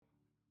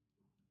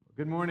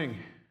Good morning.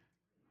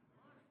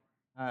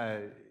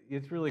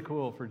 It's really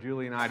cool for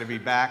Julie and I to be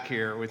back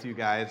here with you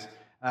guys.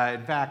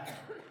 In fact,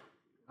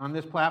 on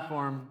this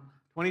platform,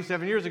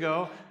 27 years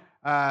ago,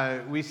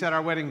 we set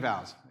our wedding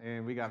vows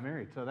and we got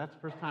married. So that's the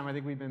first time I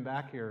think we've been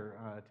back here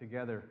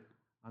together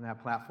on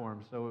that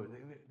platform. So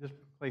this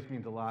place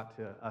means a lot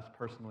to us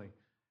personally.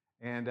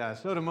 And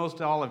so to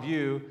most all of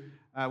you,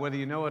 whether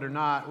you know it or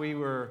not, we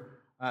were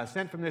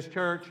sent from this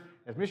church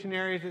as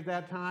missionaries at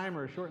that time,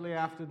 or shortly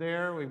after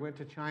there. We went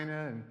to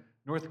China and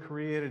North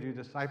Korea to do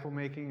disciple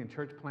making and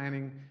church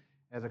planting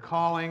as a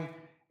calling,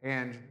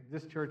 and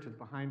this church is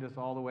behind us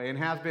all the way and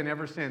has been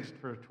ever since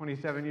for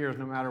 27 years,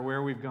 no matter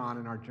where we've gone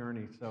in our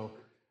journey. So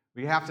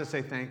we have to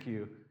say thank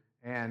you,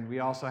 and we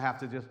also have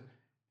to just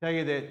tell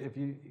you that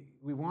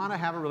we want to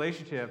have a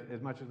relationship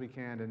as much as we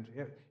can, and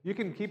you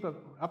can keep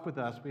up with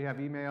us. We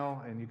have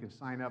email, and you can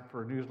sign up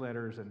for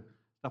newsletters and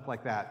stuff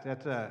like that.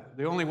 That's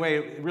the only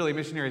way really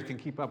missionaries can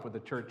keep up with the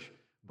church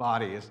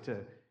body is to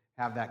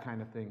have that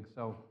kind of thing.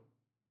 So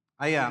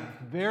I am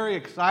very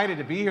excited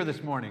to be here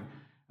this morning.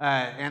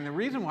 And the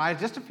reason why is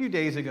just a few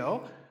days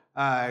ago,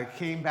 I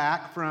came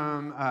back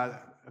from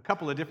a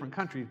couple of different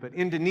countries, but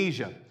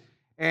Indonesia.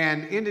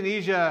 And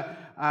Indonesia,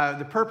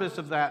 the purpose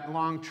of that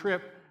long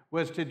trip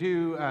was to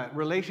do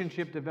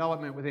relationship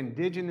development with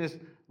indigenous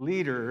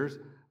leaders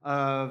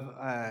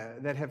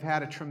that have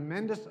had a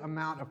tremendous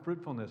amount of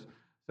fruitfulness.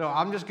 So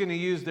I'm just going to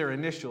use their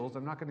initials.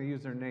 I'm not going to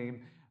use their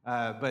name.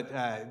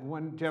 But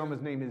one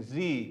gentleman's name is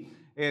Z.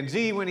 And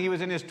Z, when he was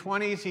in his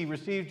 20s, he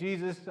received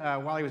Jesus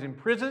while he was in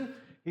prison.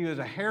 He was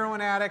a heroin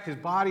addict. His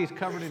body is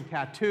covered in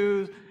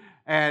tattoos.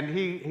 And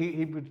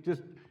he would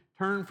just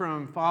turn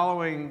from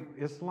following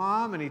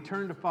Islam, and he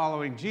turned to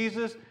following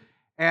Jesus.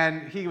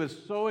 And he was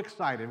so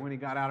excited when he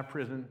got out of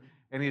prison,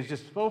 and he was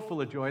just so full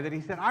of joy that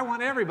he said, I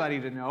want everybody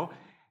to know.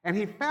 And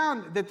he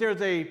found that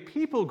there's a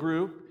people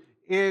group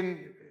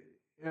in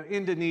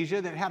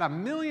Indonesia that had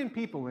 1 million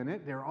people in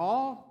it. They're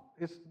all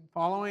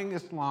following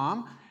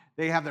Islam.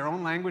 They have their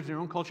own language, their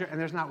own culture, and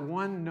there's not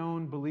one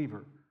known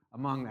believer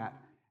among that.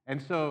 And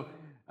so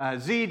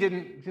Z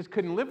just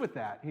couldn't live with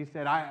that. He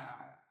said,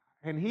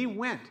 and he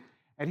went,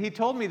 and he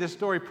told me this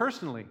story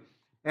personally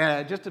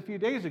just a few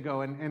days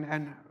ago,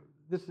 and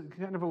this is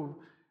kind of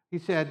he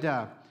said,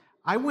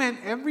 I went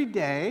every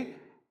day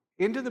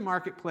into the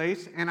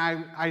marketplace, and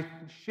I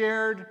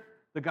shared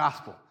the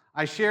gospel.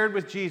 I shared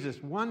with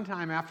Jesus one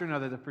time after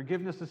another the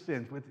forgiveness of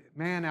sins with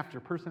man after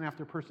person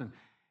after person.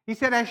 He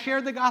said, I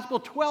shared the gospel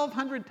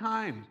 1,200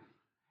 times.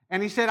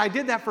 And he said, I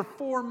did that for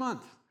 4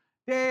 months,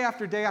 day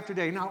after day after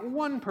day. Not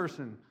one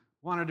person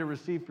wanted to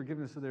receive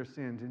forgiveness of their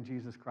sins in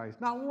Jesus Christ.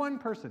 Not one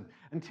person.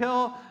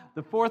 Until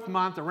the 4th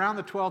month, around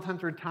the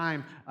 1,200th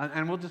time,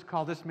 and we'll just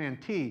call this man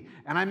T.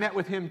 And I met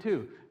with him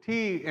too.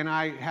 T and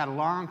I had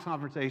long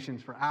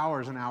conversations for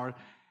hours and hours.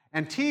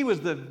 And T was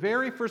the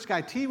very first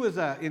guy. T was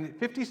a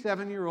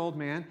 57-year-old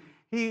man.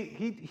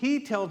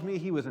 He tells me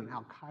he was an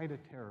Al-Qaeda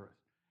terrorist.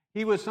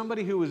 He was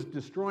somebody who was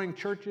destroying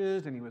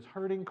churches, and he was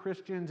hurting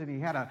Christians, and he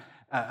had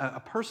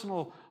a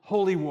personal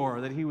holy war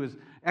that he was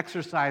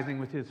exercising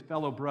with his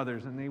fellow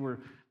brothers, and they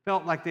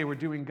felt like they were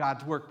doing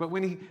God's work. But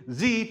when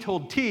Z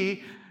told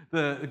T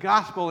the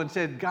gospel and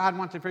said, God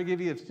wants to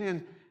forgive you of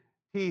sins,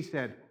 T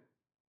said,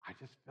 I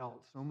just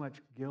felt so much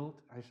guilt,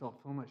 I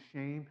felt so much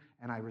shame,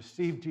 and I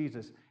received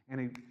Jesus, and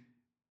he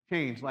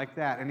changed like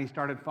that, and he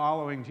started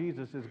following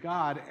Jesus as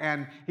God,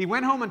 and he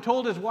went home and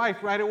told his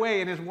wife right away,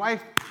 and his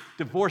wife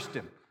divorced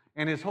him,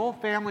 and his whole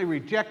family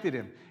rejected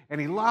him, and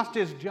he lost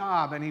his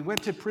job, and he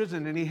went to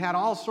prison, and he had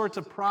all sorts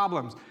of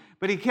problems,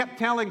 but he kept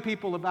telling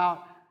people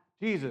about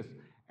Jesus.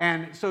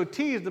 And so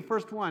T is the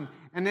first one,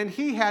 and then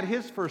he had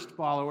his first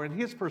follower, and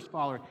his first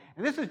follower,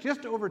 and this is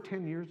just over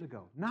 10 years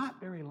ago, not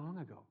very long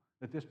ago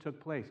that this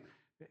took place.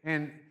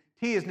 And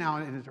T is now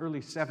in his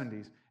early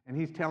 70s, and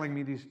he's telling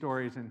me these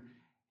stories, and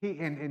he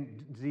and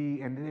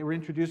Z, and they were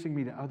introducing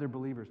me to other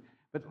believers.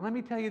 But let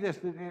me tell you this,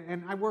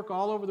 and I work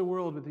all over the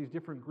world with these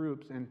different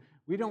groups, and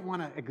we don't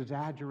want to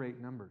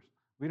exaggerate numbers.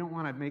 We don't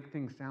want to make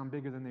things sound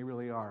bigger than they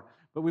really are.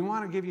 But we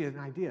want to give you an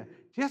idea.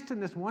 Just in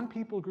this one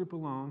people group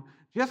alone,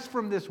 just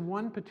from this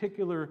one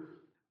particular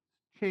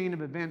chain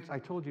of events I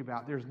told you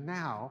about, there's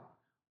now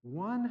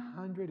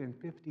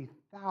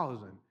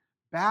 150,000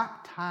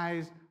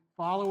 baptized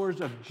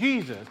followers of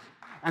Jesus,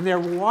 and they're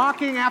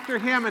walking after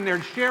him, and they're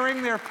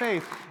sharing their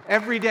faith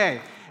every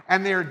day.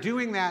 And they're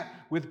doing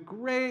that with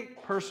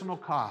great personal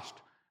cost.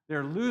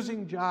 They're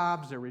losing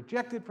jobs, they're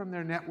rejected from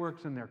their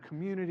networks and their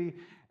community,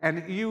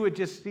 and you would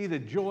just see the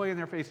joy in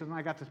their faces, and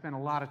I got to spend a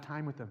lot of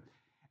time with them.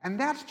 And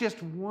that's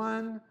just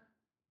one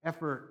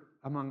effort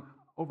among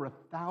over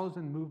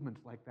 1,000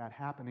 movements like that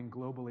happening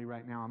globally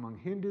right now among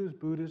Hindus,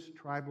 Buddhists,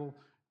 tribal,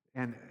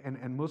 and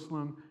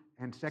Muslim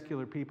and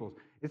secular peoples.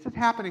 It's just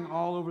happening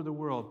all over the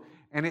world.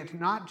 And it's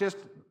not just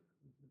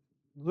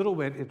little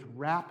bit, it's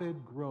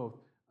rapid growth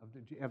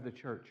of the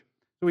church.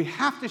 So we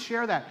have to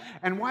share that.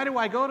 And why do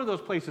I go to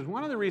those places?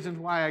 One of the reasons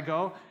why I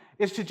go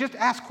is to just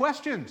ask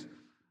questions.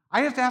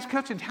 I have to ask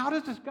questions. How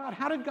did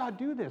God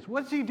do this?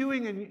 What's he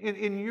doing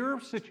in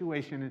your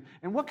situation?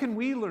 And what can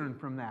we learn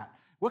from that?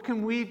 What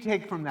can we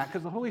take from that?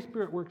 Because the Holy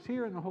Spirit works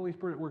here and the Holy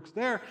Spirit works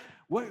there.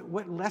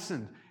 What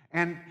lessons?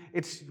 And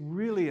it's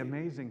really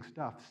amazing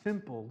stuff,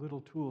 simple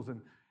little tools.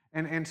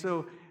 And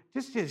so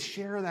just to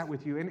share that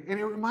with you. And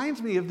it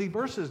reminds me of the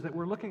verses that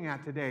we're looking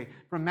at today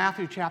from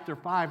Matthew chapter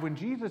 5, when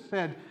Jesus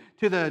said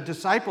to the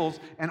disciples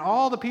and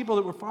all the people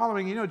that were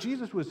following,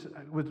 Jesus was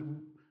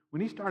when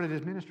he started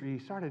his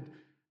ministry,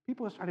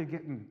 people started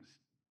getting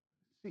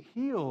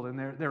healed, and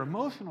their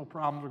emotional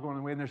problems were going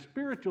away, and their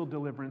spiritual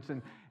deliverance,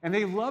 and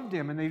they loved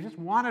him, and they just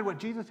wanted what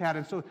Jesus had.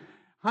 And so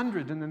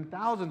hundreds and then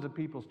thousands of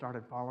people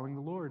started following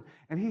the Lord.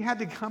 And he had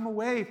to come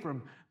away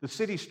from the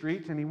city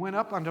streets, and he went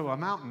up onto a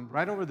mountain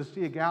right over the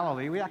Sea of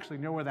Galilee. We actually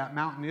know where that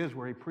mountain is,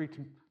 where he preached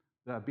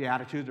the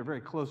Beatitudes. They're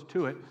very close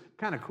to it.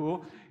 Kind of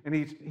cool. And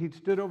he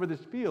stood over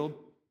this field.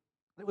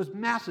 It was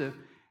massive.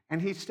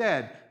 And he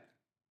said,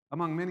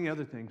 among many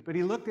other things, but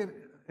he looked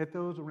at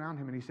those around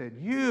him, and he said,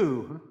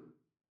 "You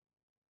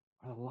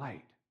are the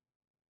light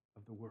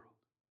of the world."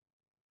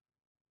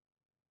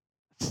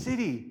 A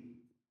city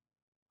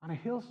on a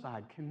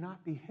hillside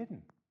cannot be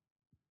hidden.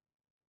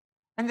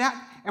 And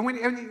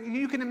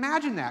you can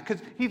imagine that,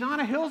 because he's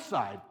on a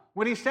hillside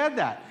when he said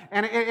that.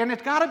 And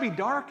it's got to be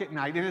dark at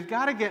night, and it's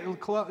got to get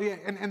close,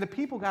 and the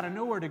people got to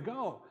know where to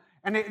go.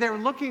 And they're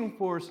looking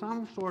for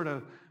some sort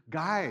of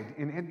guide,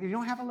 and you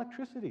don't have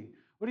electricity.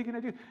 What are you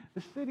going to do?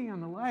 The city on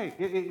the light,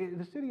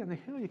 the city on the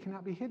hill, you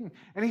cannot be hidden.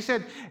 And he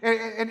said,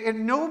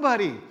 and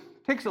nobody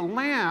takes a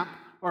lamp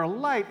or a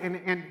light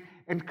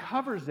and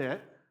covers it.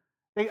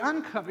 They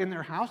uncover in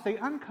their house, they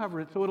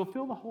uncover it so it'll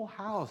fill the whole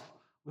house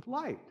with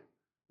light,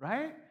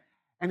 right?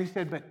 And he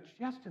said, but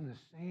just in the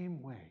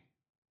same way,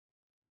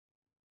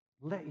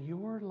 let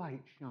your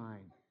light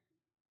shine,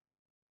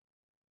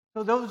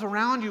 so those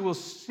around you will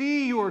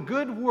see your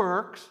good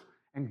works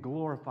and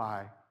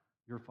glorify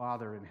your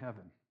Father in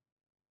heaven.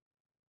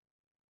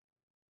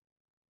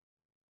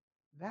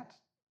 That's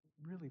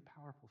really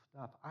powerful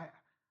stuff.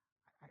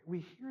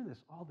 We hear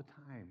this all the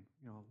time,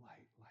 light.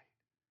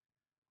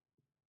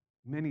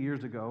 Many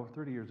years ago,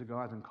 30 years ago,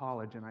 I was in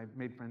college, and I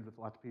made friends with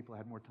lots of people. I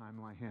had more time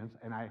on my hands,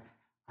 and I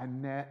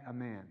met a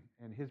man,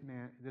 and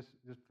this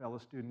fellow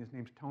student, his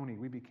name's Tony.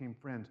 We became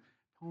friends.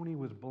 Tony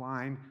was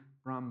blind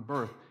from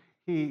birth.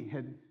 He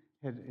had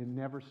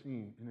never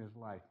seen in his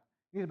life.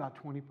 He was about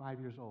 25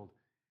 years old.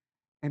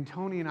 And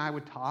Tony and I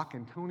would talk,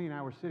 and Tony and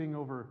I were sitting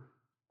over,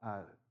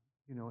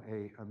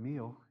 a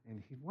meal,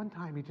 and one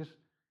time he just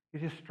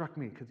struck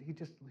me, because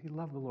he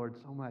loved the Lord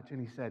so much, and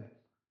he said,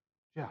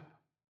 "Jeff,"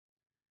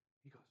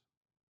 he goes,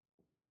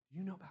 "do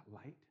you know about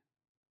light?"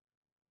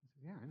 I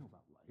said, "Yeah, I know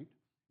about light.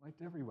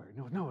 Light's everywhere."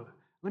 No,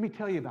 let me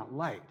tell you about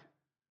light.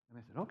 And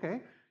I said,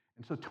 "Okay."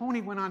 And so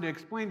Tony went on to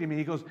explain to me,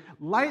 he goes,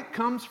 light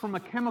comes from a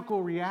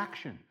chemical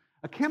reaction.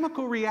 A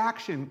chemical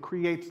reaction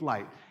creates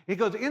light. He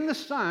goes, in the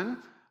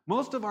sun,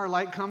 most of our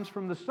light comes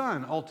from the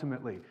sun,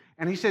 ultimately.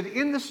 And he said,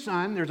 in the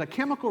sun, there's a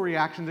chemical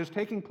reaction that's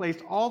taking place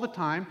all the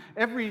time,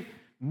 every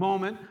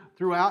moment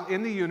throughout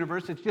in the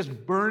universe. It's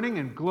just burning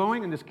and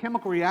glowing in this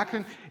chemical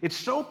reaction. It's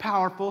so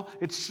powerful,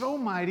 it's so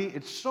mighty,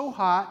 it's so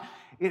hot,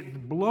 it's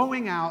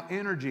blowing out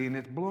energy, and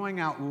it's blowing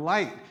out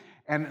light.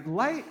 And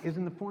light is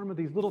in the form of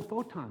these little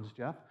photons,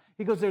 Jeff.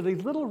 He goes, there are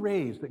these little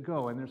rays that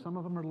go, and some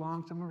of them are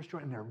long, some of them are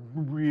short, and they're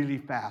really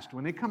fast.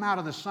 When they come out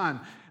of the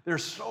sun, they're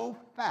so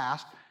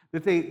fast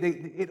that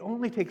it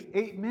only takes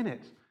 8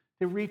 minutes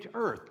to reach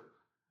Earth.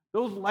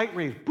 Those light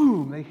rays,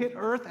 boom, they hit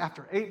Earth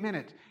after 8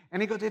 minutes.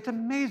 And he goes, it's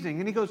amazing.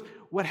 And he goes,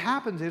 what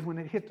happens is when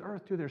it hits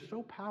Earth, too, they're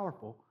so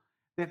powerful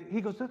that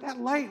he goes, that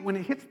light, when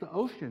it hits the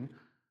ocean,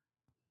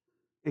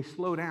 they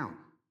slow down.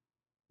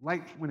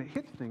 Light, when it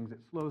hits things, it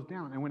slows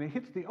down. And when it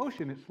hits the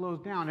ocean, it slows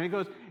down. And he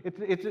goes,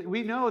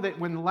 we know that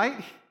when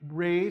light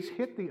rays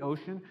hit the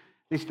ocean,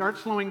 they start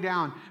slowing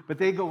down, but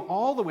they go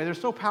all the way. They're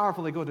so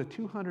powerful, they go to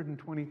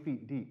 220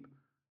 feet deep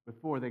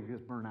before they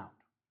just burn out.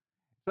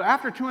 So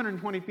after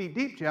 220 feet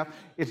deep, Jeff,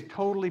 it's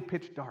totally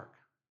pitch dark.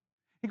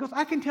 He goes,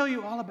 I can tell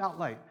you all about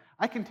light.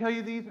 I can tell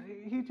you these.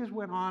 He just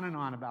went on and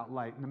on about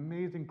light and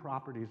amazing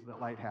properties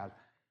that light has.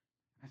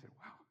 I said,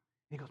 wow.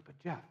 He goes, but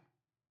Jeff,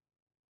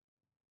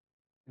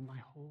 in my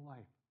whole life,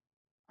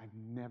 I've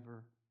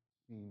never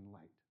seen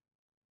light.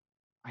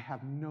 I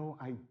have no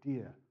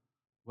idea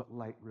what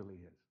light really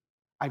is.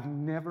 I've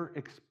never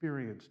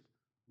experienced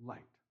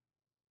light.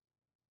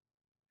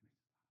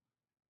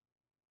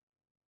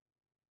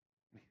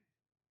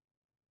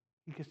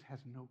 He just has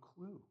no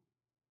clue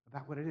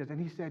about what it is.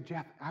 And he said,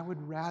 Jeff, I would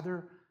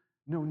rather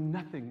know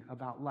nothing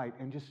about light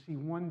and just see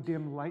one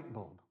dim light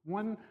bulb,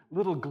 one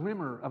little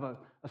glimmer of a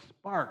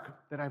spark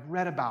that I've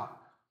read about,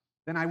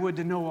 than I would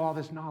to know all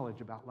this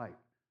knowledge about light.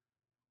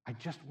 I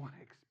just want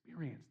to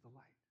experience the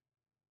light.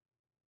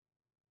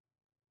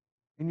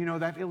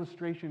 And that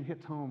illustration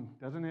hits home,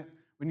 doesn't it?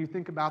 When you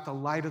think about the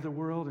light of the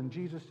world, and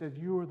Jesus said,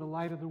 you are the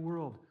light of the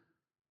world.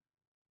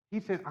 He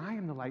said, I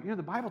am the light.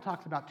 The Bible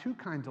talks about two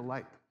kinds of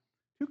light.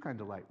 Two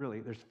kinds of light, really.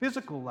 There's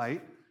physical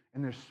light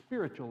and there's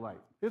spiritual light.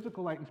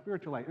 Physical light and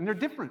spiritual light. And they're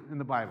different in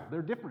the Bible.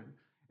 They're different.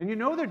 And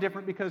they're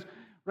different because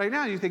right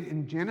now you think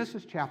in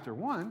Genesis chapter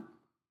 1,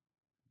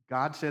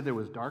 God said there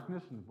was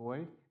darkness and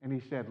void, and he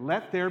said,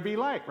 let there be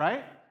light,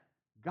 right?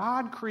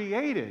 God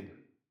created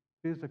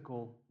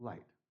physical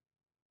light.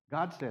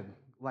 God said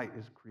light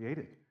is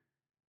created.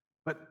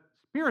 But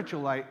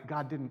spiritual light,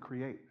 God didn't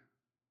create.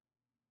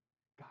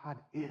 God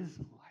is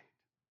light.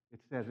 It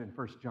says in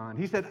 1 John.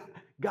 He said,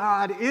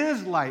 God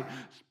is light,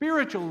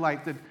 spiritual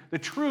light, the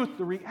truth,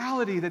 the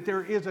reality that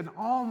there is an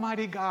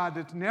almighty God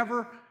that's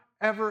never,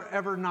 ever,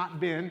 ever not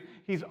been.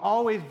 He's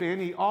always been.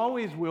 He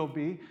always will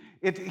be.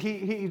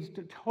 He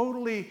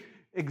totally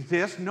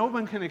exists. No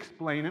one can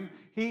explain him.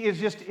 He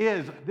just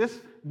is. This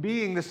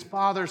being, this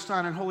Father,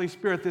 Son, and Holy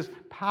Spirit, this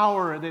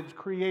power that's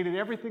created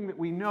everything that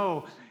we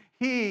know,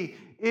 he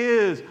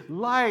is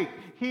light.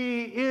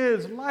 He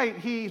is light.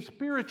 He's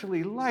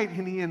spiritually light,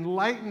 and he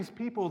enlightens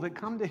people that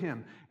come to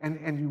him.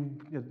 And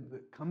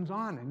it comes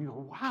on, and you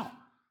go, wow,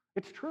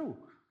 it's true.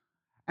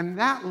 And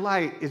that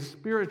light is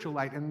spiritual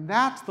light, and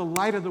that's the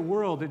light of the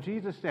world that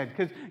Jesus said,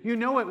 because you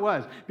know it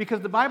was, because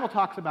the Bible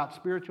talks about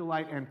spiritual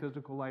light and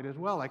physical light as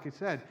well, like I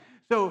said.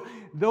 So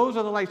those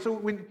are the lights. So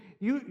when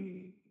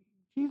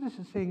Jesus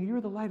is saying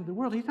you're the light of the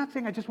world, he's not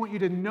saying I just want you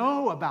to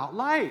know about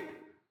light.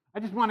 I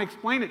just want to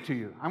explain it to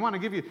you. I want to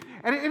give you,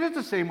 and it is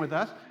the same with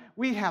us.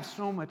 We have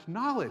so much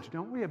knowledge,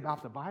 don't we,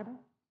 about the Bible?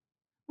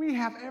 We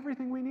have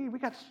everything we need. We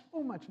got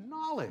so much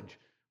knowledge.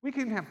 We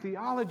can have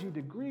theology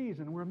degrees,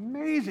 and we're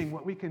amazing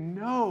what we can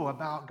know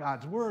about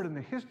God's Word and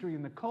the history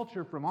and the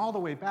culture from all the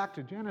way back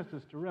to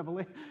Genesis to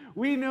Revelation.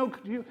 We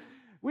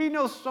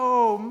know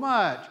so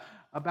much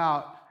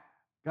about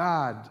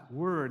God's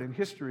Word and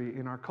history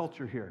in our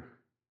culture here.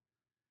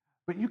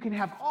 But you can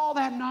have all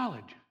that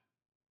knowledge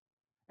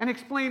and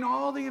explain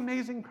all the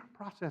amazing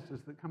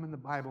processes that come in the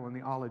Bible and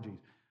the ologies.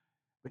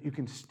 But you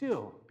can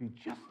still be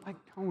just like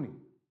Tony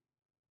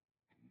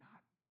and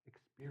not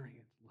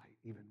experience light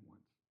even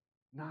once.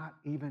 Not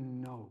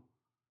even know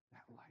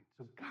that light.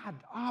 So God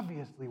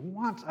obviously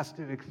wants us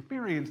to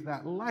experience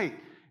that light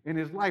in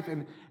his life,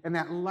 and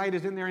that light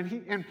is in there,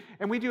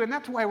 and we do, and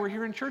that's why we're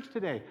here in church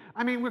today.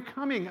 I mean, we're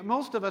coming.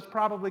 Most of us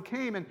probably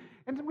came, and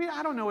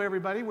I don't know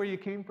everybody where you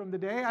came from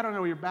today. I don't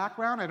know your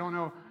background. I don't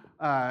know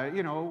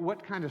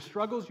what kind of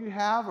struggles you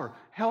have or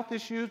health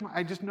issues.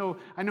 I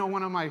know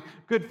one of my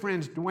good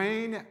friends,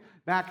 Dwayne,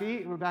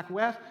 back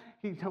west.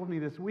 He told me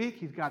this week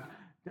he's got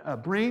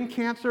brain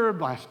cancer,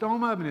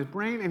 blastoma in his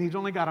brain, and he's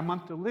only got a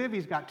month to live.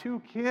 He's got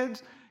 2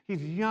 kids.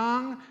 He's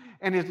young,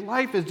 and his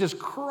life is just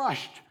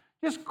crushed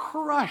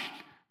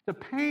to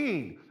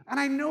pain. And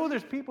I know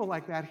there's people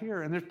like that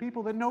here, and there's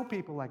people that know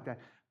people like that.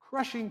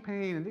 Crushing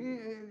pain, and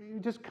you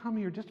just come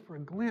here just for a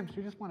glimpse.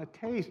 You just want to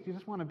taste. You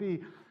just want to be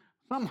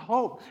some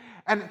hope.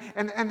 And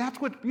that's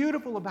what's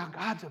beautiful about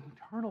God's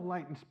eternal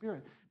light and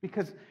spirit,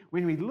 because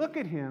when we look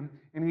at him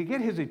and we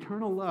get his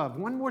eternal love,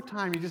 one more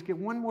time, you just get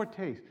one more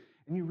taste,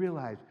 and you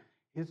realize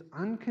his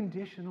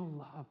unconditional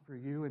love for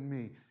you and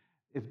me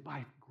is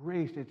by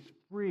grace. It's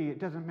free. It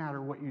doesn't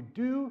matter what you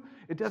do.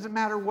 It doesn't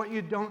matter what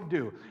you don't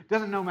do. It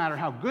doesn't matter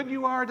how good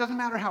you are. It doesn't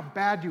matter how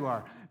bad you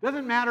are. It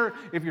doesn't matter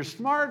if you're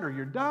smart or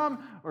you're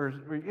dumb or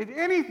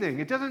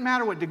anything. It doesn't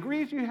matter what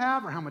degrees you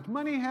have or how much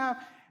money you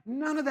have.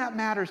 None of that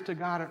matters to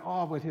God at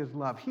all with his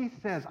love. He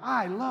says,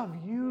 I love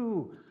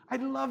you. I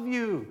love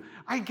you.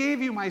 I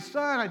gave you my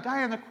son. I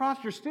died on the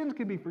cross. Your sins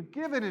can be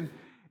forgiven,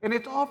 and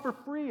it's all for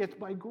free. It's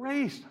by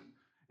grace.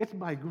 It's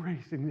by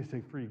grace, and it's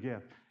a free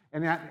gift.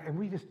 And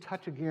we just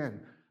touch again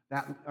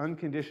that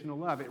unconditional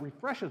love. It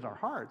refreshes our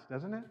hearts,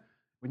 doesn't it?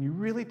 When you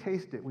really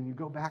taste it, when you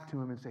go back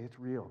to him and say, it's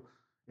real.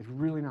 It's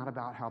really not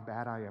about how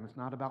bad I am. It's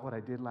not about what I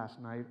did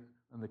last night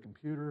on the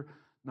computer,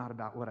 not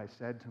about what I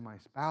said to my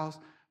spouse,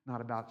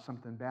 not about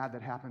something bad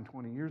that happened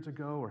 20 years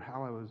ago or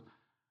how I was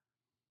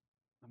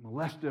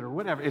molested or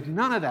whatever. It's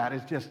none of that.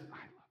 It's just,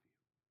 I love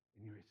you.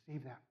 And you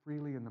receive that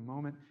freely in the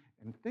moment,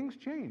 and things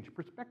change.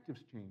 Perspectives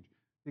change.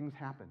 Things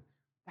happen.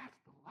 That's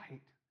the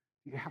light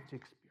you have to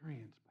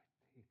experience by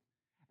faith.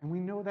 And we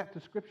know that the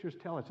scriptures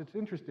tell us. It's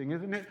interesting,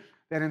 isn't it?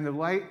 That in the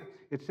light,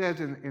 it says,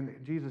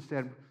 Jesus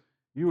said,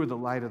 you are the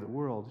light of the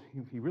world.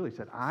 He really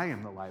said, I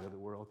am the light of the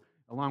world,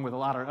 along with a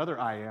lot of other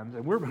I ams.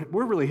 And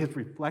we're really his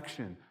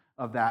reflection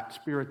of that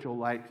spiritual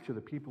light to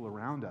the people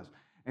around us.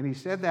 And he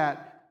said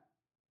that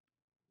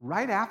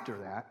right after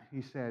that,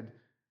 he said,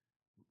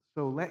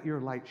 so let your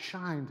light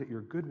shine, that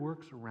your good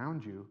works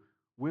around you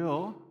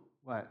will,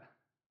 what?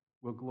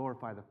 Will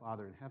glorify the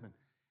Father in heaven.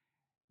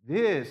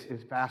 This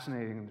is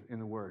fascinating in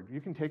the Word.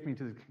 You can take me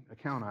to the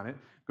account on it.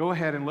 Go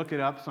ahead and look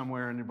it up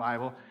somewhere in your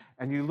Bible,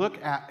 and you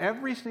look at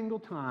every single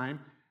time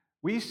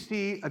we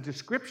see a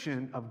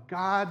description of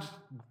God's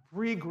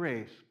free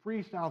grace,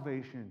 free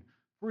salvation,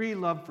 free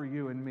love for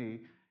you and me.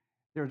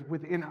 There's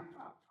within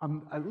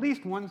at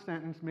least one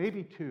sentence,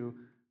 maybe 2,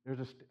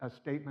 there's a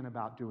statement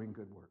about doing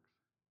good works.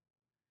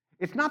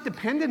 It's not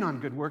dependent on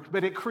good works,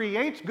 but it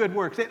creates good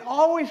works. It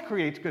always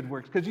creates good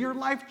works, because your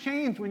life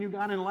changed when you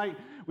got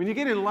enlightened. When you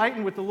get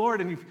enlightened with the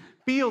Lord and you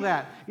feel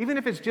that, even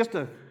if it's just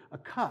a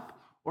cup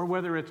or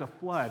whether it's a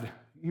flood,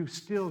 you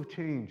still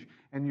change,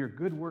 and your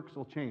good works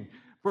will change.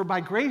 For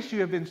by grace you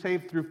have been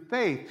saved through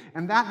faith,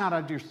 and that not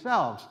of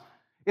yourselves.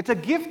 It's a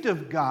gift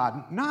of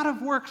God, not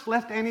of works,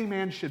 lest any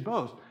man should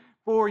boast.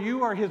 For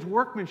you are his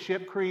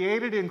workmanship,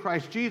 created in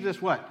Christ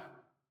Jesus, what?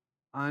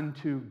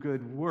 Unto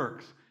good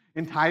works.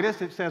 In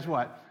Titus, it says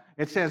what?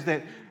 It says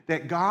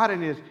that God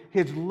in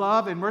his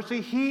love and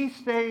mercy, he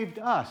saved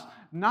us,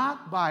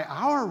 not by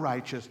our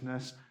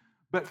righteousness,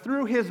 but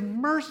through his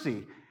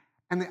mercy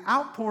and the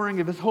outpouring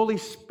of his Holy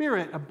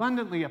Spirit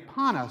abundantly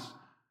upon us.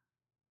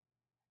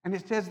 And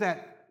it says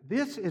that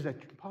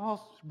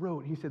Paul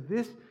wrote, he said,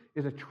 this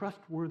is a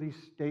trustworthy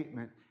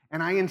statement,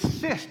 and I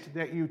insist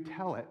that you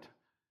tell it,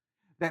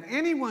 that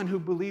anyone who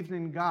believes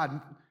in God,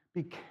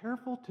 be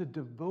careful to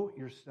devote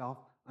yourself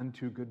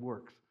unto good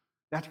works.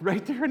 That's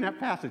right there in that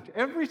passage.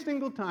 Every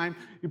single time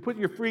you put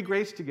your free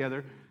grace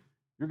together,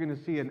 you're going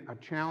to see a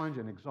challenge,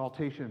 an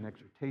exaltation, an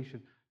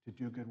exhortation to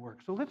do good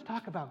works. So let's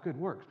talk about good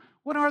works.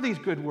 What are these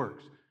good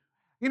works?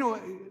 You know,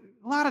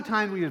 a lot of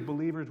times we as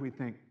believers, we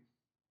think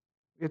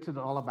it's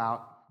all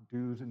about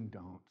do's and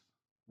don'ts,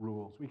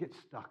 rules. We get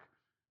stuck.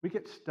 We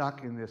get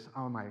stuck in this,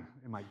 oh, am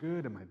I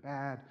good? Am I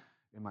bad?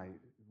 Am I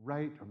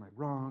right? Am I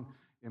wrong?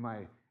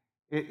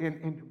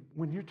 And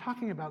when you're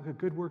talking about the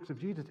good works of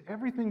Jesus,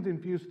 everything's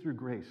infused through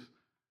grace.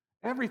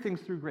 Everything's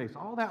through grace.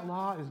 All that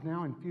law is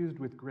now infused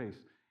with grace.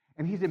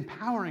 And he's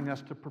empowering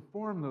us to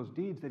perform those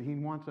deeds that he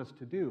wants us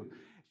to do.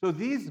 So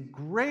these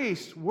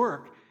grace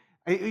work,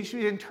 you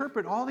should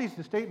interpret all these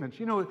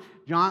statements. You know,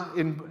 John,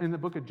 in the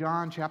book of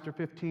John, chapter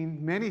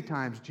 15, many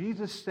times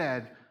Jesus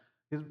said,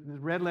 his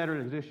red letter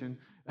edition,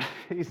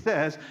 he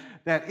says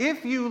that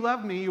if you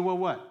love me, you will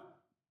what?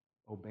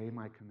 Obey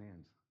my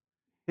commands.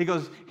 He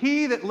goes,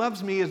 he that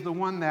loves me is the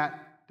one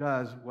that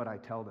does what I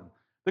tell them.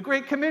 The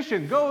Great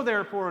Commission, go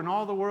therefore in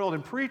all the world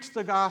and preach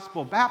the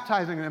gospel,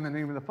 baptizing them in the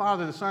name of the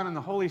Father, the Son, and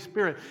the Holy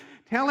Spirit,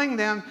 telling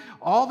them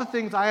all the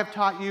things I have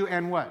taught you,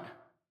 and what?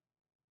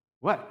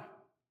 What?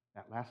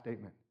 That last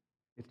statement.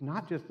 It's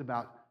not just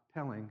about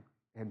telling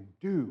and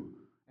do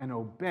and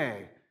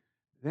obey.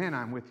 Then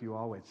I'm with you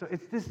always. So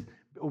it's this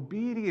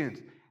obedience.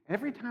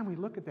 Every time we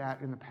look at that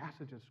in the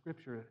passage of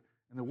Scripture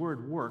and the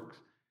word works,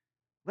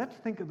 let's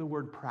think of the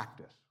word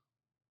practice.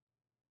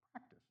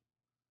 Practice.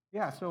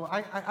 Yeah, so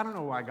I don't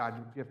know why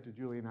God gifted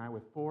Julie and I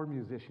with 4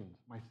 musicians.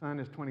 My son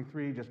is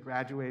 23, just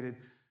graduated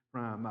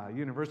from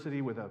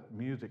university with a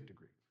music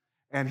degree.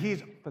 And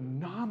he's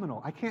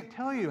phenomenal. I can't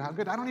tell you how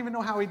good. I don't even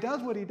know how he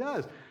does what he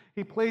does.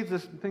 He plays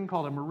this thing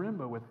called a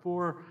marimba with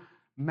 4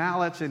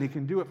 mallets, and he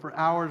can do it for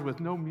hours with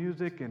no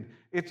music. And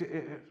I'm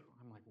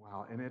like,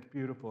 wow, and it's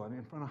beautiful. And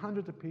in front of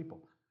hundreds of people.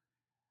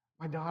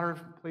 My daughter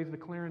plays the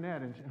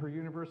clarinet, and her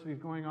university is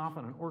going off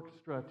on an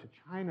orchestra to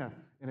China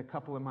in a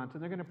couple of months.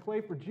 And they're going to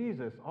play for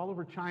Jesus all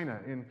over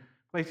China in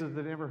places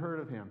that never heard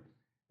of him.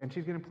 And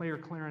she's going to play her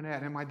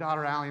clarinet. And my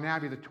daughter, Allie and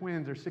Abby, the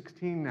twins, are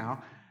 16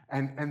 now,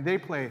 and they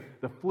play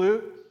the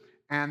flute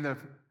and the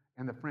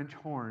French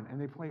horn, and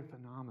they play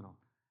phenomenal.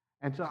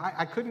 And so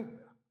a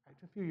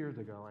few years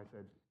ago, I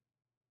said,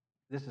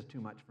 this is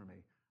too much for me.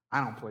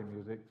 I don't play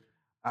music.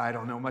 I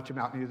don't know much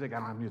about music. I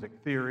don't have music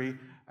theory.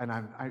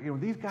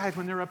 And these guys,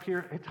 when they're up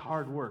here, it's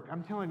hard work.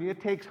 I'm telling you,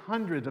 it takes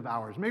hundreds of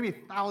hours, maybe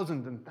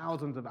thousands and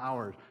thousands of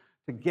hours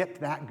to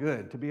get that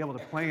good, to be able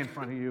to play in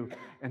front of you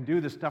and do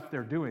the stuff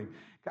they're doing.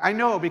 I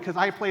know because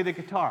I play the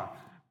guitar.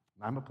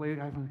 I'm a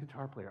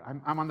guitar player.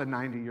 I'm on the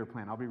 90-year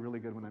plan. I'll be really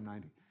good when I'm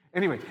 90.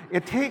 Anyway,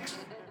 it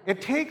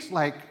takes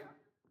like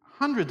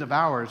hundreds of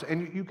hours,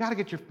 and you've got to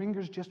get your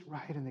fingers just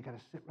right, and they got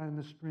to sit right on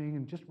the string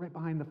and just right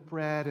behind the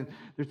fret, and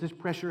there's this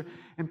pressure.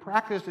 And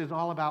practice is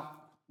all about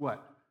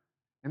what?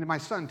 And my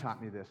son taught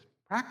me this.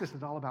 Practice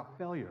is all about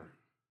failure.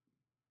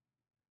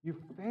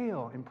 You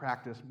fail in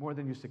practice more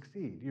than you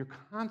succeed. You're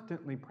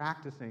constantly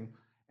practicing,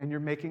 and you're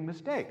making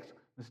mistakes,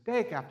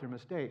 mistake after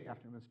mistake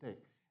after mistake.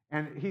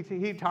 And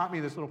he taught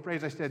me this little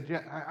phrase. I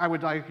said, I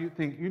would like you to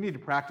think, you need to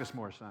practice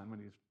more, son, when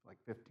he's like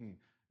 15.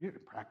 You need to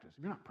practice.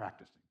 If you're not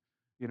practicing,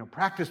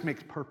 practice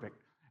makes perfect.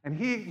 And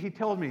he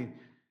told me,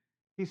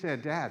 he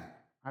said, Dad,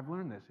 I've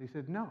learned this. He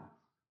said, no,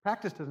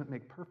 practice doesn't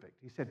make perfect.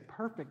 He said,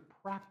 perfect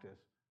practice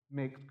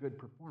makes good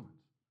performance.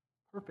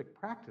 Perfect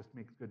practice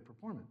makes good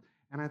performance.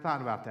 And I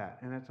thought about that,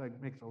 and that's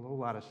makes a whole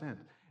lot of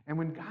sense. And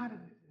when God is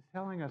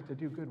telling us to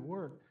do good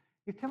work,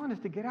 he's telling us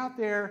to get out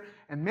there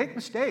and make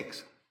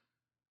mistakes.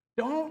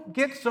 Don't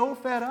get so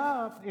fed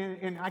up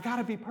in I got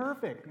to be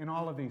perfect in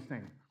all of these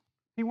things.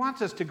 He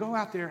wants us to go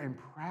out there and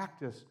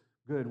practice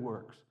good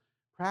works.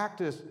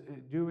 Practice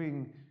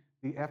doing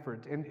the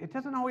effort. And it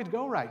doesn't always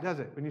go right, does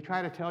it? When you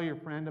try to tell your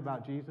friend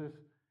about Jesus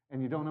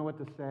and you don't know what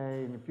to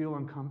say and you feel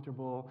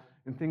uncomfortable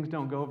and things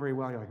don't go very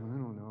well, you're like, I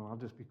don't know, I'll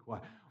just be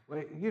quiet.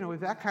 Well,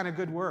 that kind of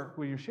good work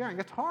where you're sharing,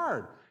 it's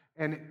hard.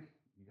 And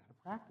you got to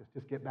practice.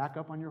 Just get back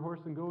up on your horse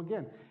and go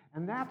again.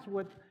 And that's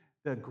what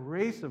the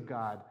grace of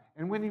God.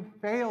 And when you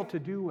fail to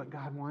do what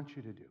God wants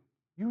you to do,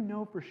 you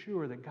know for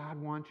sure that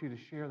God wants you to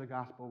share the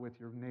gospel with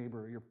your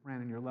neighbor, your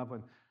friend, and your loved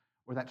one,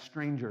 or that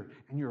stranger,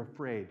 and you're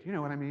afraid. You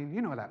know what I mean?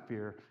 You know that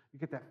fear. You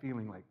get that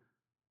feeling like,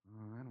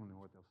 oh, I don't know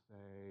what they'll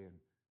say,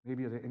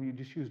 and and you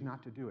just choose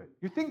not to do it.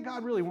 You think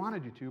God really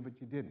wanted you to, but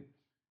you didn't.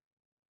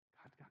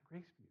 God's got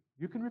grace for you.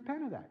 you can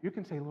repent of that. You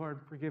can say,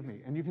 Lord, forgive me.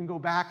 And you can go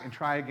back and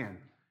try again.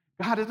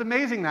 God is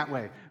amazing that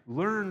way.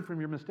 Learn from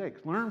your mistakes.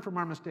 Learn from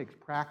our mistakes.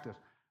 Practice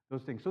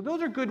those things. So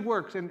those are good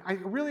works. And I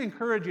really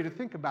encourage you to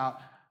think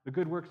about the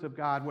good works of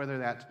God, whether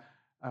that's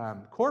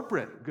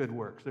corporate good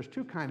works. There's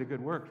two kinds of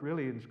good works,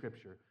 really, in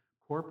Scripture.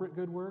 Corporate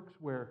good works,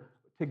 where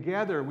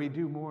together we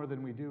do more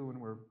than we do when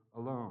we're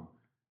alone.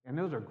 And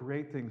those are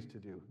great things to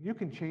do. You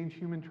can change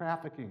human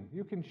trafficking.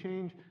 You can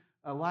change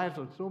lives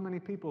of so many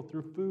people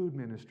through food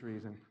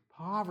ministries and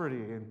poverty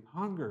and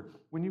hunger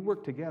when you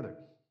work together.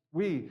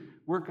 I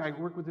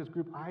work with this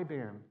group,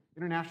 IBAM,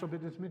 International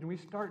Business Mission. We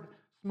start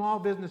small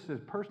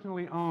businesses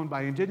personally owned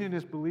by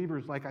indigenous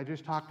believers like I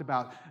just talked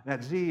about,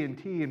 that Z and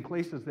T, in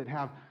places that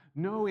have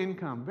no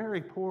income,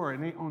 very poor,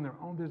 and they own their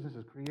own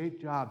businesses,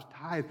 create jobs,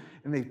 tithe,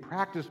 and they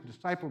practice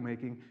disciple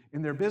making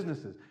in their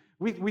businesses.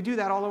 We do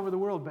that all over the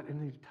world, but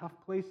in these tough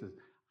places.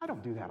 I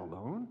don't do that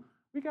alone.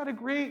 We got a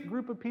great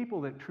group of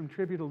people that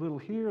contribute a little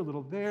here, a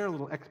little there, a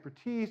little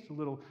expertise, a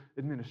little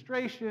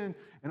administration,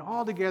 and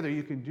all together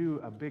you can do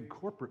a big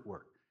corporate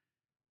work.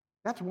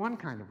 That's one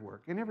kind of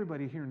work, and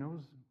everybody here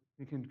knows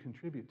you can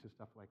contribute to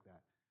stuff like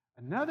that.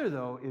 Another,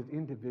 though, is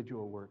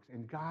individual works,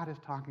 and God is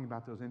talking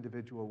about those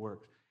individual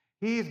works.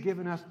 He's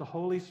given us the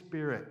Holy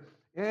Spirit.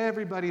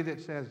 Everybody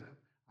that says,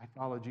 I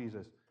follow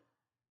Jesus,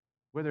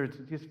 whether it's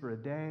just for a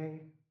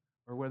day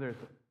or whether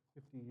it's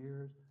 50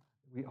 years,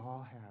 we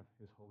all have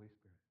his Holy Spirit.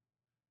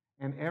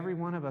 And every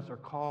one of us are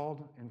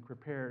called and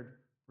prepared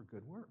for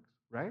good works,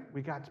 right?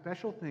 We got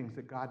special things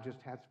that God just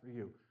has for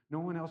you. No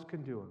one else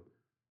can do them.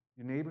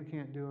 Your neighbor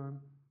can't do them.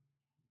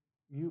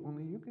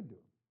 Only you can do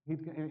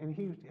them.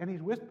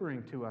 He's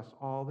whispering to us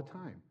all the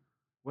time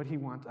what he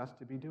wants us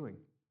to be doing.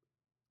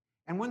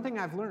 And one thing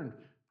I've learned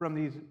from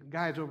these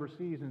guys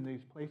overseas in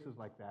these places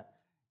like that,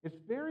 it's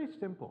very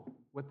simple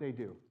what they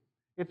do.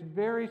 It's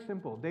very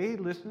simple. They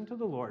listen to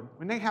the Lord.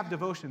 When they have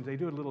devotions, they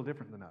do it a little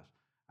different than us.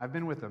 I've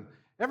been with them.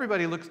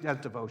 Everybody looks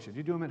at devotions.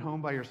 You do them at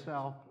home by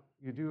yourself.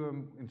 You do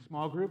them in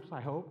small groups,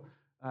 I hope.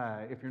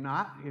 If you're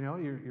not,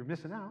 you're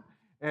missing out.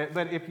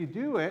 But if you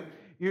do it,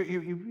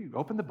 you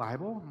open the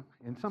Bible,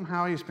 and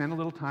somehow you spend a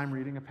little time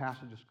reading a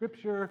passage of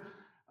Scripture.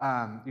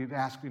 You'd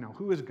ask,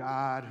 who is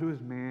God? Who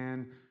is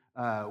man?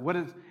 What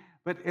is?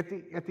 But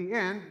at the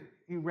end,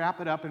 you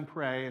wrap it up and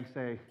pray and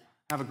say,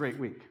 have a great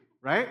week,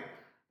 right?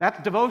 That's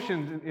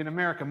devotion in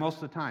America most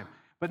of the time,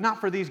 but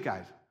not for these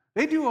guys.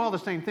 They do all the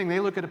same thing.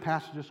 They look at a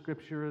passage of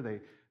Scripture.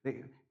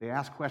 They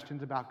ask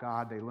questions about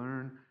God. They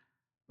learn.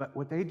 But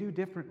what they do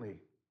differently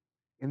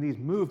in these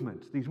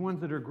movements, these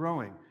ones that are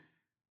growing,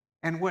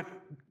 and what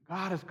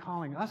God is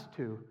calling us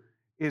to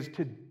is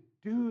to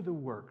do the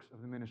works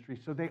of the ministry.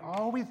 So they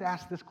always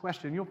ask this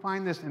question. You'll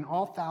find this in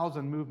all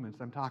 1,000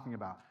 movements I'm talking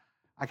about.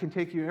 I can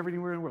take you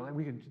everywhere in the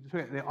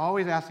world. They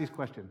always ask these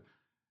questions.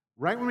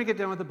 Right when we get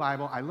done with the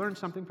Bible, I learned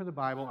something from the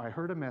Bible. I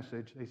heard a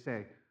message. They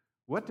say,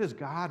 what does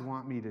God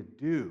want me to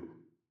do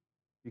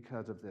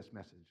because of this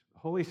message? The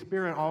Holy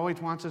Spirit always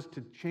wants us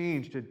to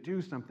change, to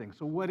do something.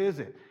 So what is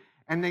it?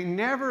 And they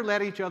never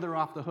let each other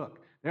off the hook.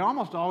 They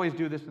almost always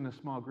do this in a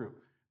small group.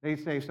 They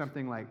say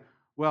something like,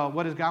 well,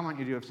 what does God want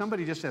you to do? If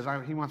somebody just says,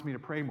 he wants me to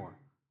pray more,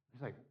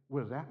 it's like,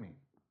 what does that mean?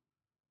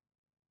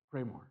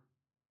 Pray more.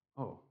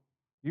 Oh,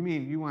 you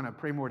mean you want to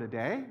pray more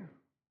today?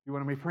 You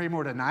want me to pray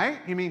more tonight?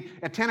 You mean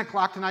at 10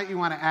 o'clock tonight you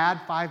want to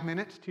add 5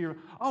 minutes to your...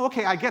 Oh,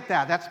 okay, I get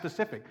that. That's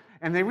specific.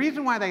 And the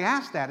reason why they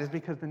ask that is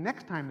because the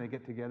next time they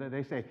get together,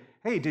 they say,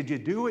 hey, did you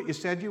do what you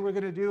said you were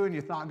going to do and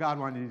you thought God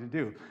wanted you to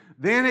do?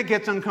 Then it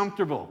gets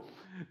uncomfortable.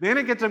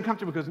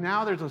 Because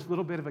now there's this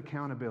little bit of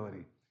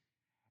accountability.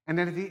 And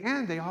then at the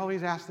end, they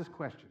always ask this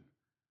question.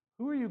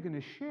 Who are you going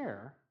to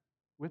share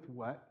with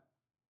what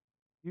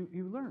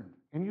you learned?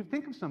 And you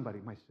think of somebody,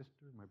 my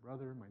sister, my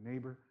brother, my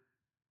neighbor.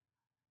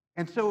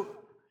 And so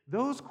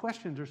those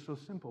questions are so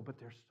simple, but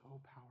they're so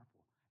powerful.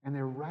 And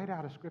they're right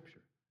out of Scripture.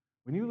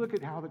 When you look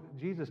at how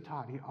Jesus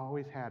taught, he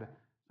always had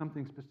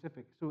something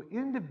specific. So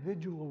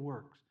individual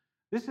works.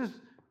 This is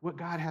what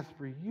God has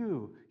for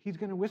you. He's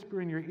going to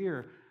whisper in your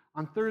ear.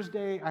 On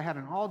Thursday, I had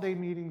an all-day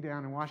meeting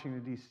down in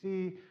Washington,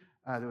 D.C.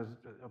 There was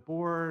a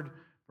board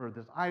for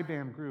this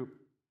IBAM group.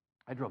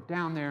 I drove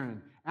down there,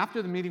 and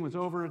after the meeting was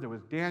over, there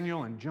was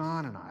Daniel and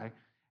John and I,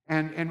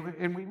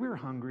 and we were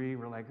hungry.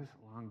 We're like, this is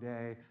a long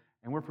day,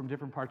 and we're from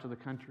different parts of the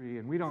country,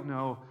 and we don't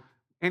know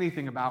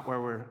anything about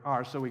where we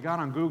are. So we got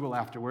on Google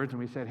afterwards, and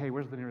we said, hey,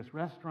 where's the nearest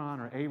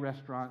restaurant or a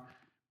restaurant?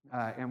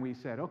 And we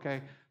said,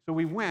 okay. So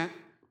we went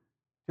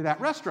to that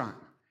restaurant.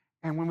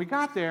 And when we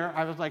got there,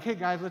 I was like, hey,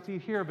 guys, let's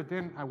eat here. But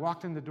then I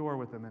walked in the door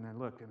with them, and I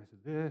looked, and I said,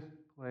 this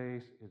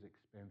place is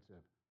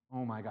expensive.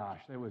 Oh, my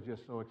gosh, it was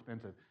just so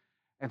expensive.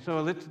 And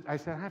so I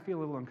said, I feel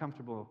a little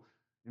uncomfortable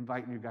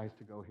inviting you guys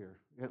to go here.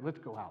 Let's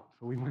go out.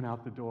 So we went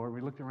out the door.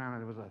 We looked around,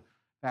 and there was a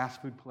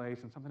fast food place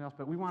and something else.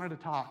 But we wanted to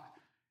talk.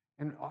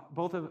 And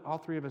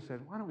all three of us said,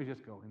 why don't we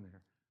just go in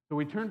there? So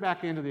we turned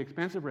back into the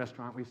expensive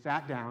restaurant. We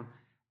sat down,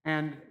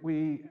 and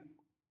we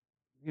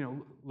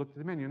looked at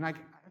the menu. And like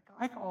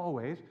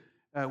always,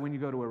 when you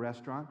go to a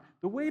restaurant,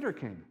 the waiter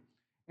came.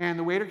 And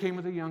the waiter came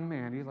with a young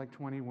man. He's like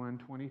 21,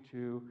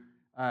 22.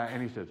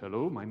 And he says,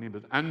 hello, my name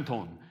is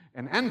Anton.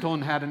 And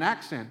Anton had an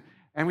accent.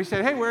 And we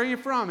said, hey, where are you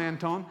from,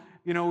 Anton?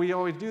 You know, we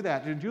always do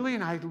that. And Julie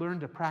and I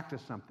learned to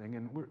practice something,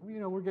 and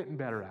we're getting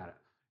better at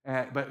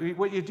it. But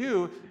what you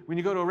do when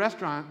you go to a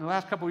restaurant, in the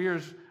last couple of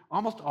years,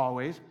 almost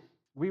always,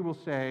 we will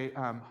say,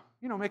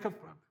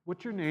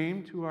 what's your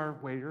name to our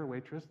waiter or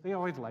waitress? They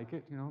always like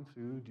it,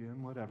 Sue,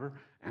 Jim, whatever,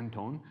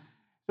 Anton.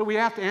 So we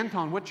asked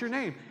Anton, what's your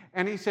name?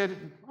 And he said,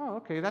 oh,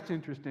 okay, that's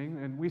interesting.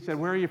 And we said,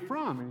 where are you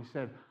from? And he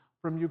said,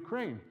 from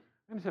Ukraine.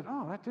 And he said,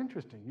 oh, that's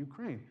interesting,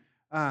 Ukraine.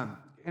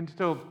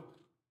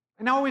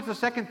 And always the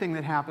second thing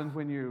that happens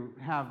when you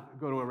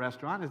go to a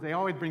restaurant is they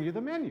always bring you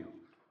the menu,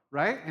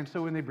 right? And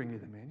so when they bring you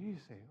the menu, you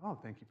say, oh,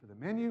 thank you for the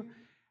menu.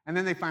 And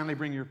then they finally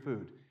bring your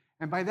food.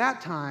 And by that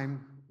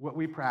time, what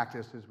we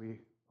practice is we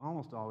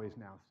almost always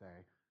now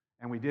say,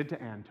 and we did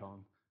to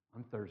Anton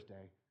on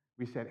Thursday,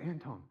 we said,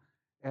 Anton,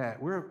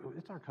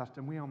 it's our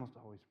custom, we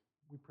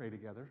pray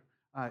together.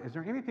 Is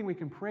there anything we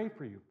can pray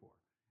for you for?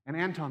 And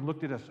Anton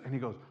looked at us and he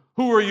goes,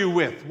 who are you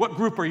with? What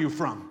group are you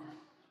from?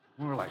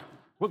 And we're like,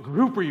 what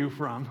group are you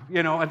from?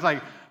 It's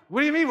like,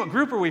 what do you mean, what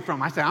group are we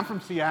from? I said, I'm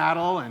from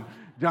Seattle, and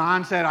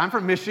John said, I'm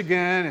from Michigan,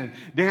 and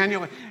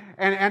Daniel,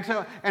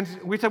 and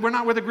we said, we're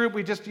not with a group,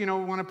 we just,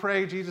 want to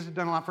pray. Jesus has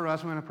done a lot for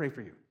us, we want to pray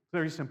for you.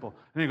 Very simple.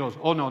 And he goes,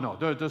 oh, no,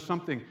 there's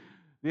something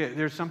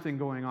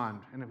going on.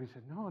 And we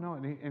said, no,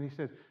 and he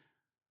said,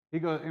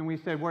 and we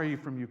said, where are you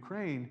from?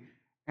 Ukraine?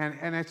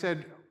 And I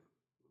said,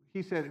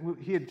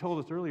 he had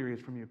told us earlier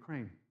he's from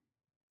Ukraine.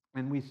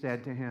 And we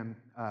said to him,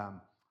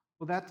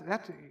 well,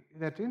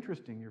 that's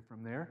interesting. You're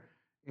from there,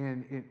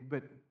 and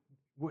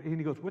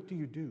he goes, what do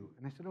you do?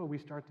 And I said, oh, we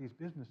start these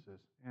businesses,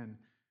 and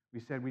we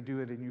said we do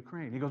it in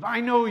Ukraine. He goes,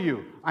 I know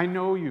you.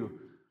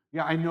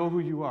 Yeah, I know who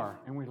you are.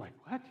 And we're like,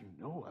 what? You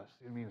know us?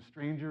 I mean, a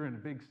stranger in a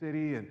big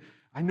city, and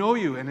I know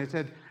you. And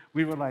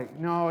we were like,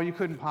 no, you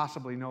couldn't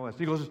possibly know us.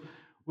 He goes,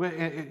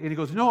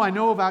 no, I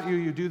know about you.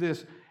 You do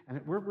this.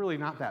 And we're really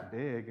not that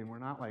big, and we're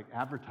not like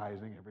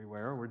advertising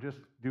everywhere. We're just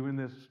doing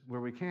this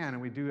where we can,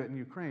 and we do it in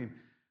Ukraine.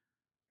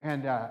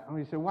 And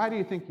we said, why do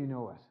you think you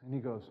know us? And he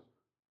goes,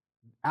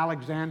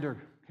 Alexander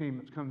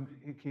came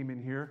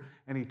in here,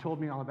 and he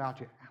told me all about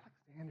you.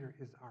 Alexander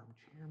is our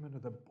chairman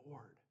of the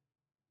board.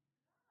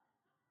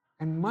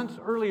 And months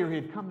earlier, he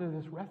had come to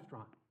this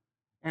restaurant,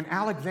 and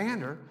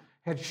Alexander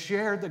had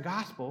shared the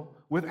gospel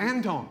with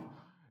Anton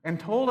and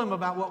told him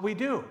about what we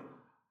do.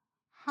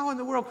 How in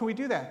the world can we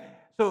do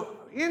that? So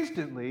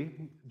instantly,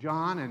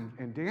 John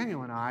and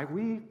Daniel and I,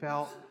 we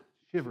felt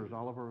shivers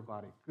all over our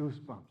body,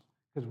 goosebumps.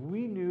 Because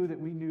we knew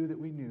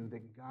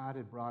that God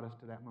had brought us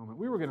to that moment.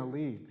 We were going to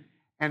leave.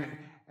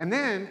 And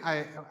then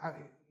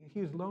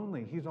he's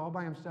lonely. He's all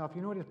by himself.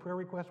 You know what his prayer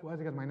request was?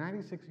 He goes, my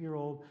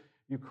 96-year-old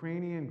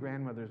Ukrainian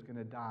grandmother is going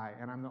to die,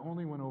 and I'm the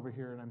only one over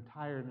here, and I'm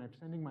tired, and I'm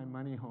sending my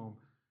money home,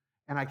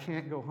 and I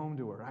can't go home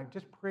to her. I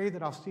just pray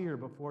that I'll see her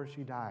before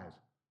she dies.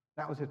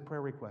 That was his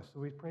prayer request. So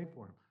we prayed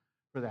for him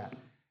for that.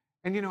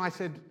 And, I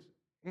said,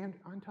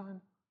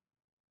 Anton,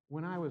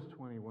 when I was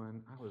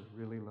 21, I was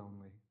really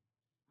lonely.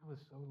 I was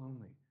so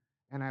lonely.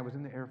 And I was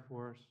in the Air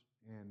Force,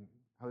 and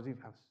I was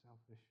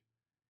selfish.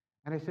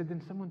 And I said,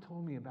 then someone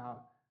told me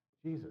about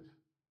Jesus,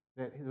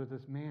 that there was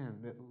this man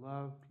that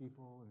loved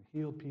people and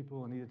healed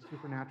people and he did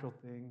supernatural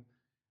things,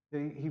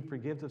 that he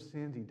forgives of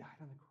sins, he died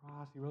on the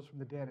cross, he rose from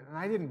the dead. And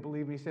I didn't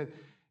believe him. He said,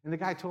 and the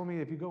guy told me,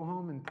 if you go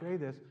home and pray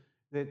this,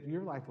 that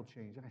your life will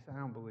change. And I said, I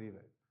don't believe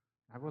it.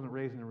 I wasn't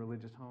raised in a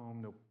religious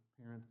home. No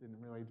parents didn't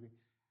raise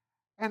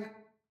me.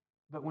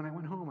 But when I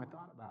went home, I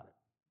thought about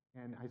it.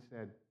 And I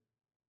said,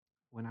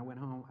 when I went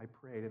home, I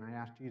prayed and I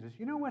asked Jesus,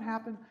 you know what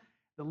happened?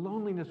 The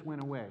loneliness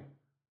went away.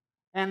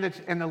 And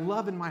the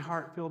love in my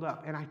heart filled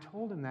up. And I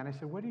told him that. I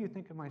said, what do you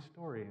think of my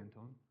story,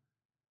 Anton?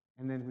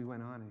 And then we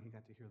went on and he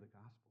got to hear the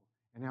gospel.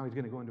 And now he's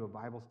going to go into a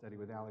Bible study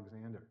with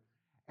Alexander.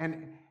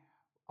 And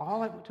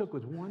all it took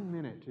was 1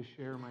 minute to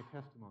share my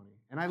testimony.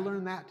 And I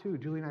learned that too.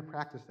 Julie and I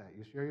practiced that.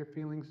 You share your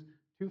feelings,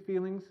 2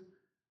 feelings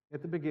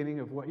at the beginning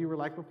of what you were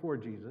like before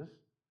Jesus.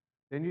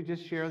 Then you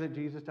just share that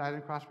Jesus died on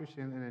the cross for your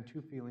sin, and then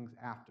 2 feelings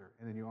after.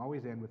 And then you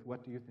always end with,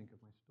 what do you think of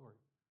my story?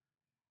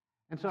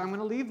 And so I'm going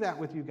to leave that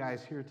with you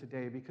guys here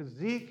today, because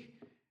Z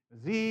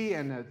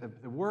and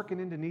the work in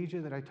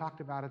Indonesia that I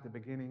talked about at the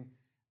beginning,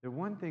 the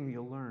one thing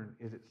you'll learn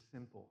is it's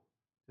simple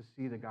to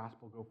see the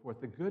gospel go forth.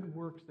 The good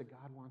works that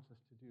God wants us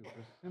to do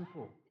are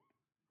simple,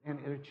 and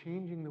they're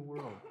changing the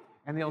world.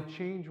 And they'll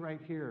change right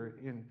here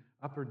in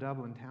Upper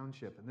Dublin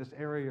Township, in this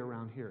area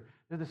around here.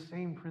 They're the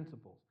same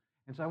principles.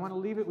 And so I want to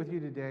leave it with you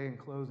today in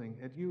closing,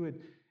 that you would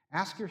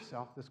ask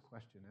yourself this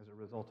question as a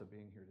result of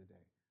being here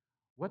today.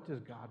 What does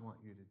God want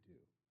you to do?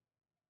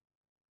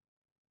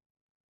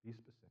 Be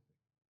specific.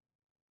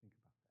 Think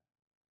about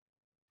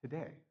that.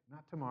 Today,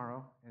 not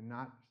tomorrow, and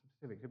not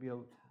specific. It could be a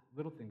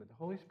little thing, but the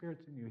Holy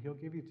Spirit's in you. He'll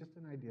give you just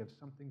an idea of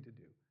something to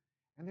do.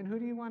 And then who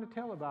do you want to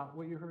tell about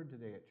what you heard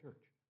today at church?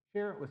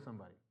 Share it with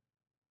somebody,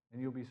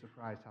 and you'll be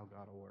surprised how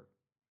God will work.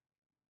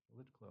 So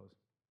let's close.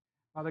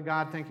 Father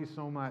God, thank you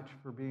so much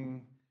for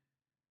being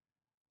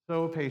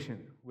so patient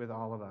with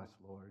all of us,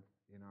 Lord,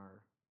 in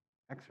our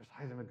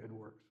exercising the good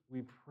works.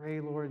 We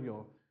pray, Lord,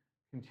 you'll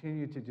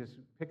continue to just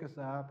pick us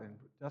up and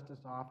dust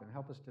us off and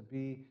help us to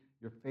be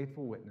your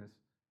faithful witness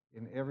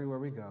in everywhere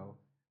we go,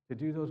 to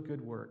do those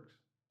good works,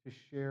 to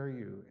share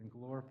you and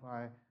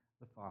glorify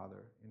the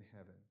Father in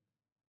heaven.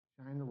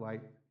 Shine the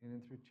light in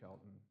and through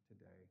Chelton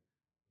today.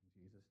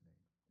 In Jesus' name,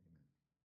 amen.